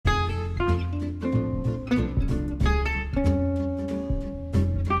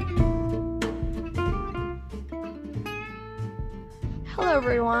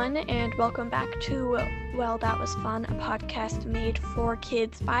everyone, and welcome back to Well, That Was Fun, a podcast made for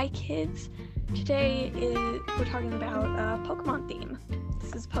kids by kids. Today we're talking about a Pokemon theme.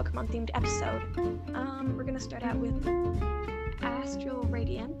 This is a Pokemon-themed episode. We're going to start out with Astral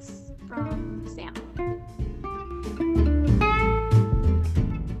Radiance from Sam.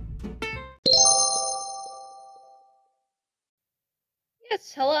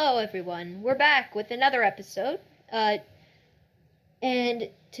 Yes, hello everyone. We're back with another episode. And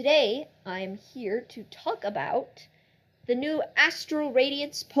today I'm here to talk about the new Astral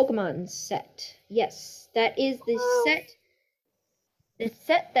Radiance Pokemon set. Yes, that is the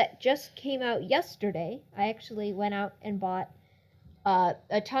set that just came out yesterday. I actually went out and bought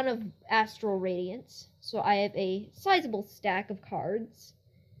a ton of Astral Radiance, so I have a sizable stack of cards.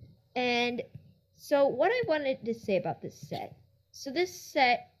 And so what I wanted to say about this set. So this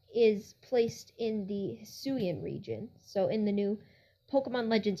set is placed in the Hisuian region, so in the new Pokemon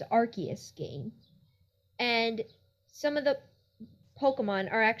Legends Arceus game. And some of the Pokemon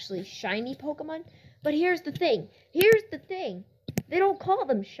are actually shiny Pokemon, but here's the thing. They don't call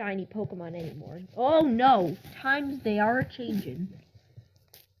them shiny Pokemon anymore. Oh no, times they are changing.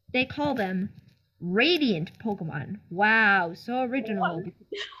 They call them Radiant Pokemon. Wow, so original.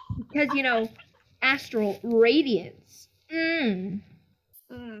 Because, Astral Radiance.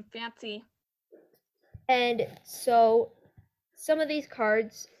 Fancy. And so some of these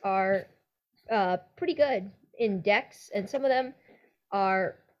cards are pretty good in decks, and some of them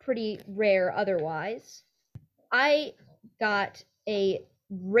are pretty rare otherwise. I got a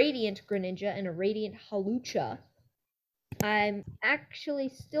Radiant Greninja and a Radiant Hawlucha. I'm actually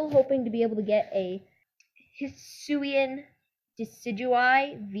still hoping to be able to get a Hisuian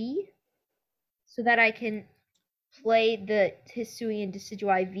Decidueye V so that I can play the Hisuian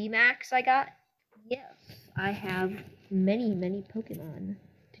Decidueye VMAX I got. Yes, I have many Pokemon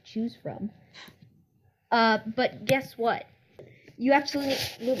to choose from. But guess what? You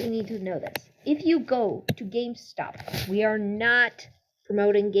absolutely need to know this. If you go to GameStop, we are not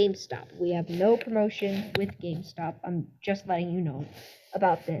promoting GameStop. We have no promotion with GameStop. I'm just letting you know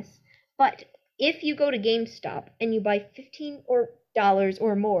about this. But if you go to GameStop and you buy $15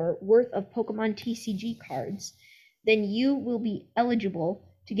 or more worth of Pokemon TCG cards, then you will be eligible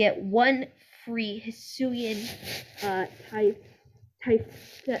to get one free Hisuian I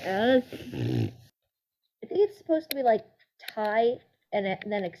think it's supposed to be like Ty and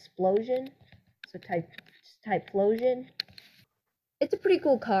then Explosion. So Typhlosion. It's a pretty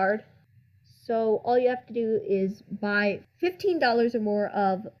cool card. So all you have to do is buy $15 or more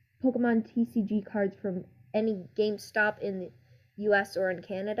of Pokemon TCG cards from any GameStop in the US or in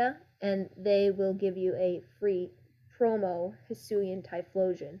Canada, and they will give you a free promo Hisuian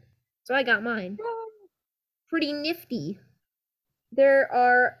Typhlosion. So I got mine. Pretty nifty. There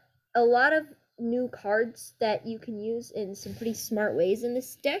are a lot of new cards that you can use in some pretty smart ways in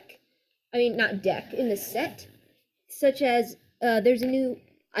this deck. I mean, not deck, in this set. Such as, there's a new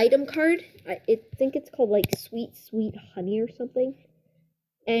item card. I think it's called, like, Sweet Honey or something.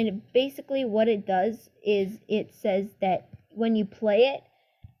 And basically what it does is it says that when you play it,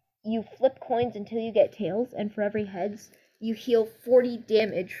 you flip coins until you get tails, and for every heads, you heal 40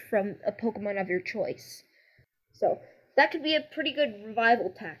 damage from a Pokemon of your choice. So, that could be a pretty good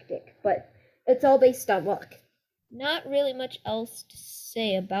revival tactic, but it's all based on luck. Not really much else to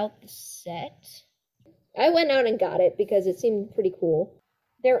say about the set. I went out and got it because it seemed pretty cool.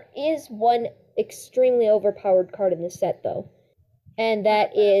 There is one extremely overpowered card in the set, though, and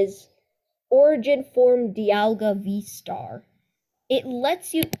that is Origin Form Dialga V-Star. It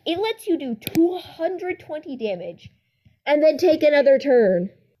lets you do 220 damage and then take another turn.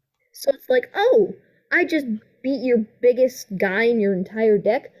 So it's like, oh, I just beat your biggest guy in your entire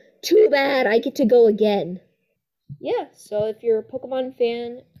deck. Too bad, I get to go again. Yeah, so if you're a Pokemon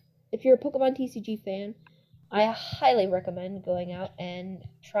TCG fan, I highly recommend going out and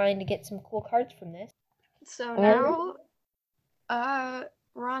trying to get some cool cards from this. So now,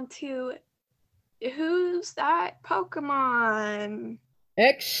 we're on to who's that Pokemon?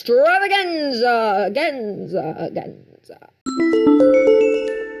 Extravaganza!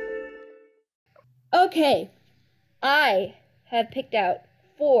 Okay, I have picked out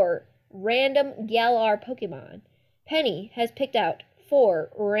 4 random Galar Pokemon. Penny has picked out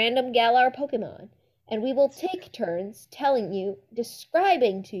 4 random Galar Pokemon, and we will take turns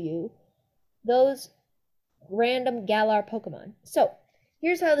describing to you those random Galar Pokemon. So,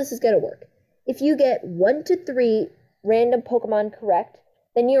 here's how this is going to work. If you get 1 to 3 random Pokemon correct,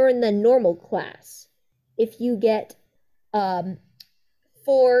 then you're in the normal class. If you get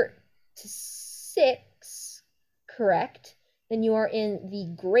 4 to 6 correct, then you are in the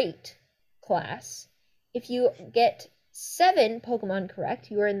Great class. If you get 7 Pokemon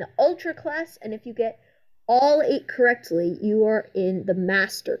correct, you are in the Ultra class, and if you get all 8 correctly, you are in the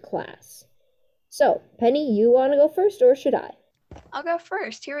Master class. So, Penny, you want to go first, or should I? I'll go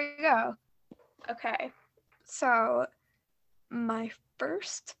first. Here we go. Okay. So, my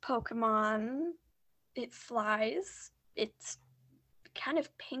first Pokemon, it flies. It's kind of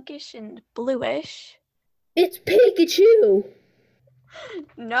pinkish and bluish. It's Pikachu!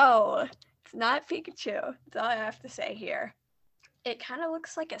 No, it's not Pikachu. That's all I have to say here. It kind of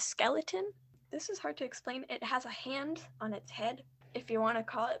looks like a skeleton. This is hard to explain. It has a hand on its head, if you want to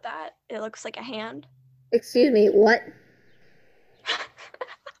call it that. It looks like a hand. Excuse me, what?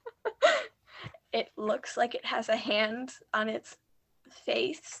 It looks like it has a hand on its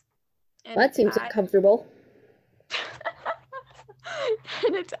face. And That seems uncomfortable.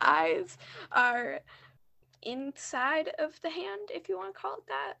 And its eyes are inside of the hand, if you want to call it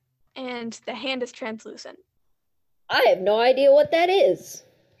that. And the hand is translucent. I have no idea what that is.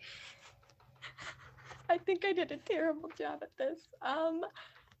 I think I did a terrible job at this.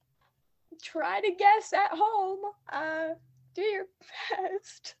 Try to guess at home. Do your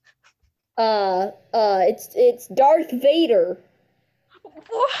best. It's Darth Vader.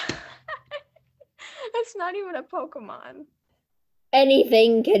 That's not even a Pokemon.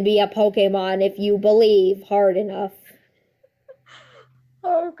 Anything can be a Pokemon if you believe hard enough.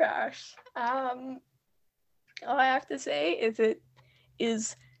 Oh gosh. All I have to say is it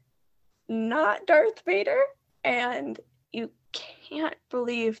is not Darth Vader, and you can't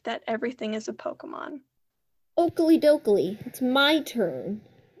believe that everything is a Pokemon. Oakley dokley, it's my turn.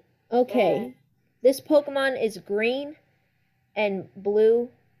 Okay, this Pokemon is green and blue,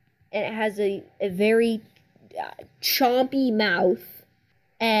 and it has a very chompy mouth,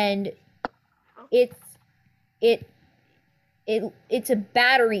 and it's a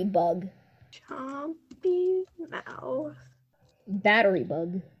battery bug. Chompy mouth. Battery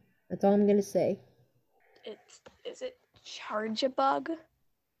bug. That's all I'm gonna say. Is it Charjabug?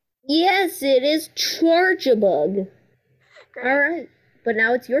 Yes, it is Charjabug. Great. All right, but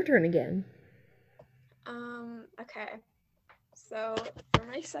now it's your turn again. Okay. So for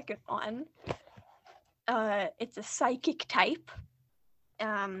my second one, it's a psychic type.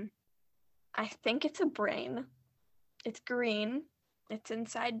 I think it's a brain. It's green. It's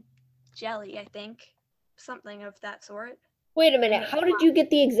inside jelly, I think. Something of that sort. Wait a minute, how did you get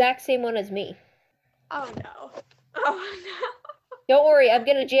the exact same one as me? Oh no. Oh no. Don't worry, I'm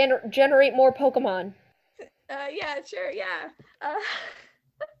gonna generate more Pokemon. Yeah, sure, yeah.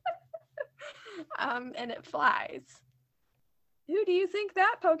 And it flies. Who do you think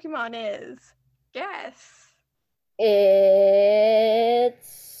that Pokemon is? Guess. It's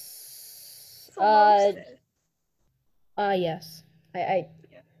yes. I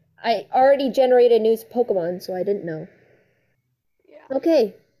already generated new Pokemon, so I didn't know. Yeah.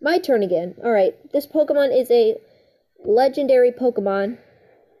 Okay, my turn again. Alright, this Pokemon is a legendary Pokemon.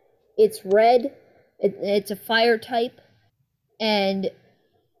 It's red. It's a fire type. And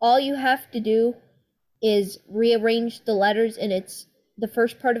all you have to do is rearrange the letters in the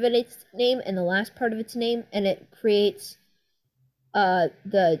first part of its name and the last part of its name, and it creates the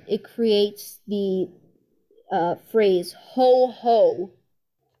phrase ho ho.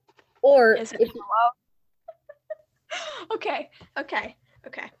 Or is it hello? Okay.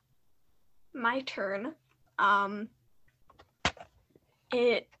 My turn. I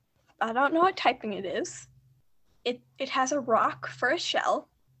don't know what typing it is. It has a rock for a shell.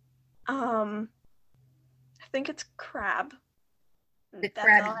 I think it's crab. That's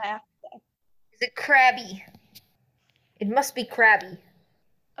crabby. all I have to say. Is it Krabby? It must be Krabby.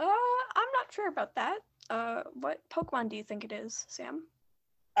 I'm not sure about that. What Pokemon do you think it is, Sam?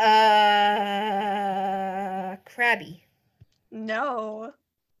 Krabby. No.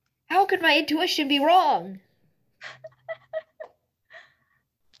 How could my intuition be wrong?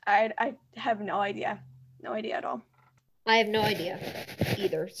 I have no idea. No idea at all. I have no idea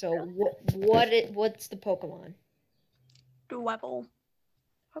either. So what's the Pokemon? Dwebble.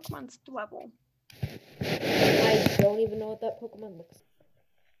 Pokemon's Dwebble. I don't even know what that Pokemon looks like.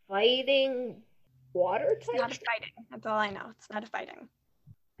 Fighting water type? It's not a fighting. That's all I know. It's not a fighting.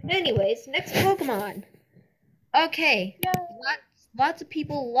 Anyways, next Pokemon. Okay. Yeah. Lots of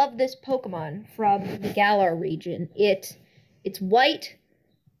people love this Pokemon from the Galar region. It's white,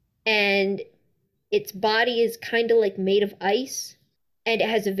 and its body is kind of like made of ice, and it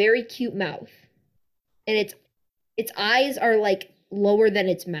has a very cute mouth. And its eyes are like lower than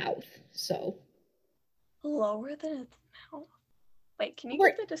its mouth. So lower than its mouth. Wait, can you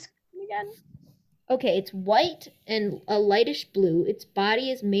get the description again? Okay, it's white and a lightish blue. Its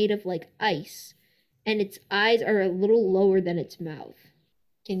body is made of like ice, and its eyes are a little lower than its mouth.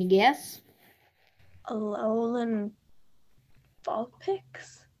 Can you guess? Alolan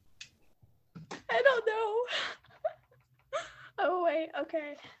Vulpix? I don't know. Oh wait,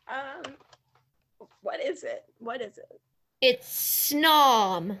 okay. What is it? What is it? It's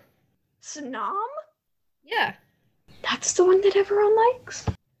Snom. Snom? Yeah. That's the one that everyone likes?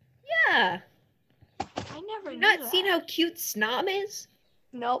 Yeah. I never You've knew not that. seen how cute Snom is?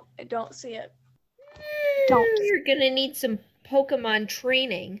 Nope, I don't see it. Don't. You're gonna need some Pokemon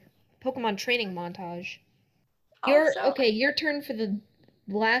training montage. Your turn for the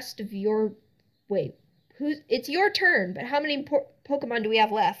last of your. Wait, it's your turn, but how many Pokemon do we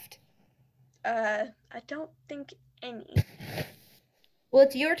have left? I don't think any. Well,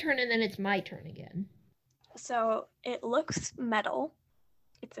 it's your turn and then it's my turn again. So it looks metal.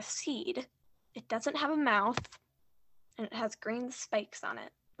 It's a seed. It doesn't have a mouth, and it has green spikes on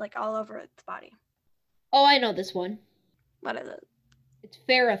it, like all over its body. Oh, I know this one. What is it? It's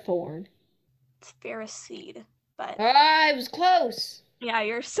Ferrothorn. It's Ferroseed, but I was close. yeah,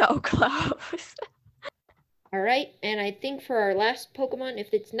 you're so close. All right, and I think for our last Pokemon, if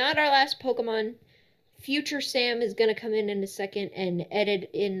it's not our last Pokemon, Future Sam is gonna come in a second and edit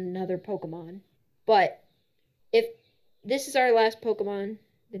in another Pokemon. But if this is our last Pokemon,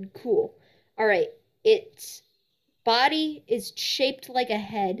 then cool. All right, its body is shaped like a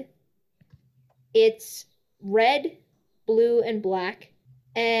head. It's red, blue, and black.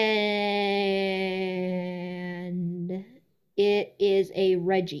 And it is a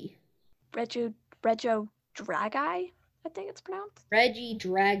Reggie. Regidragi, I think it's pronounced.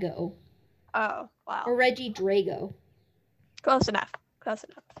 Regidrago. Oh, wow. Or Regidrago. Close enough. Close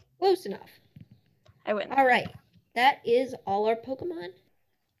enough. Close enough. I win. All right. That is all our Pokemon.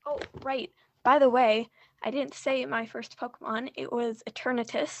 Oh, right. By the way, I didn't say my first Pokemon. It was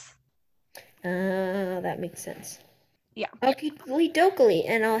Eternatus. That makes sense. Yeah. Okay, dokey,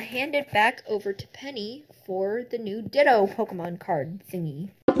 and I'll hand it back over to Penny for the new Ditto Pokemon card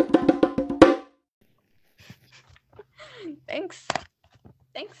thingy. Thanks,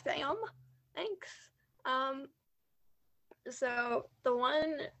 Sam. Thanks. So the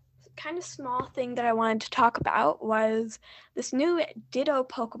one kind of small thing that I wanted to talk about was this new Ditto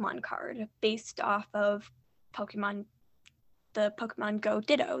Pokemon card based off of the Pokemon Go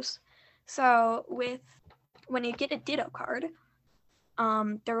Dittos. So when you get a Ditto card,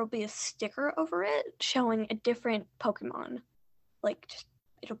 there will be a sticker over it showing a different Pokemon.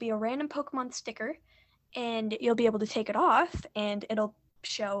 It'll be a random Pokemon sticker, and you'll be able to take it off, and it'll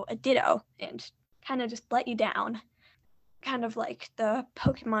show a Ditto and kind of just let you down. Kind of like the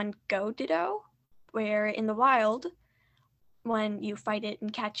Pokemon Go Ditto, where in the wild, when you fight it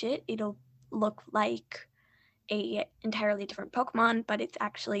and catch it, it'll look like a entirely different Pokemon, but it's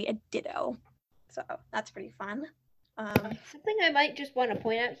actually a Ditto. So that's pretty fun. Something I might just want to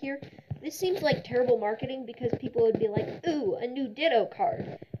point out here, this seems like terrible marketing because people would be like, ooh, a new Ditto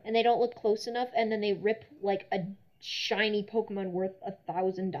card, and they don't look close enough, and then they rip like a shiny Pokemon worth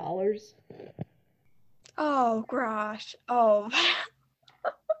 $1,000. Oh gosh. Oh.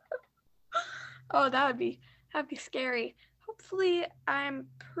 Oh, that'd be scary. Hopefully, I'm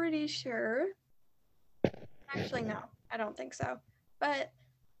pretty sure. Actually, no, I don't think so. But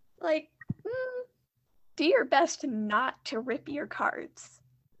do your best not to rip your cards.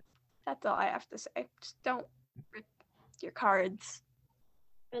 That's all I have to say. Just don't rip your cards.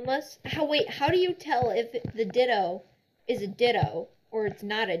 How do you tell if the Ditto is a Ditto or it's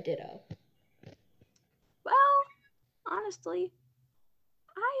not a Ditto? Well, honestly,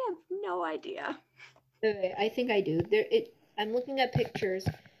 I have no idea. Okay, I think I do. I'm looking at pictures,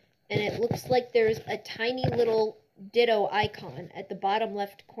 and it looks like there's a tiny little Ditto icon at the bottom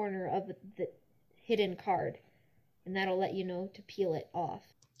left corner of the hidden card, and that'll let you know to peel it off.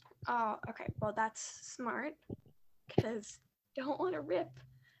 Oh, okay. Well, that's smart, because you don't want to rip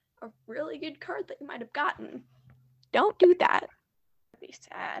a really good card that you might have gotten. Don't do that. It'd be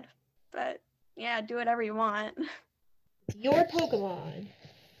sad, but yeah, do whatever you want. It's your Pokemon.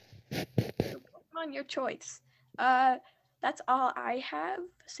 Pokemon, your choice. That's all I have.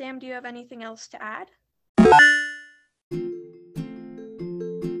 Sam, do you have anything else to add?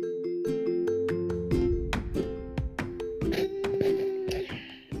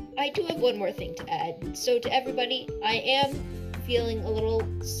 I do have one more thing to add. So to everybody, I am feeling a little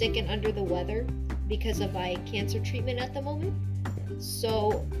sick and under the weather because of my cancer treatment at the moment.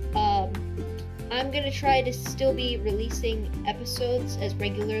 So I'm going to try to still be releasing episodes as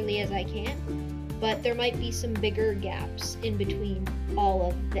regularly as I can. but there might be some bigger gaps in between all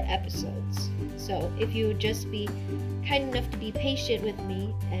of the episodes. So if you would just be kind enough to be patient with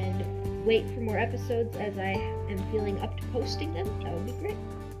me and wait for more episodes as I am feeling up to posting them, that would be great.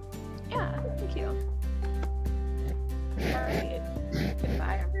 Yeah, thank you. Alright.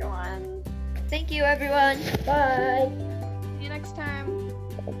 Goodbye, everyone. Thank you, everyone. Bye. See you next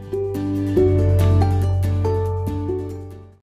time.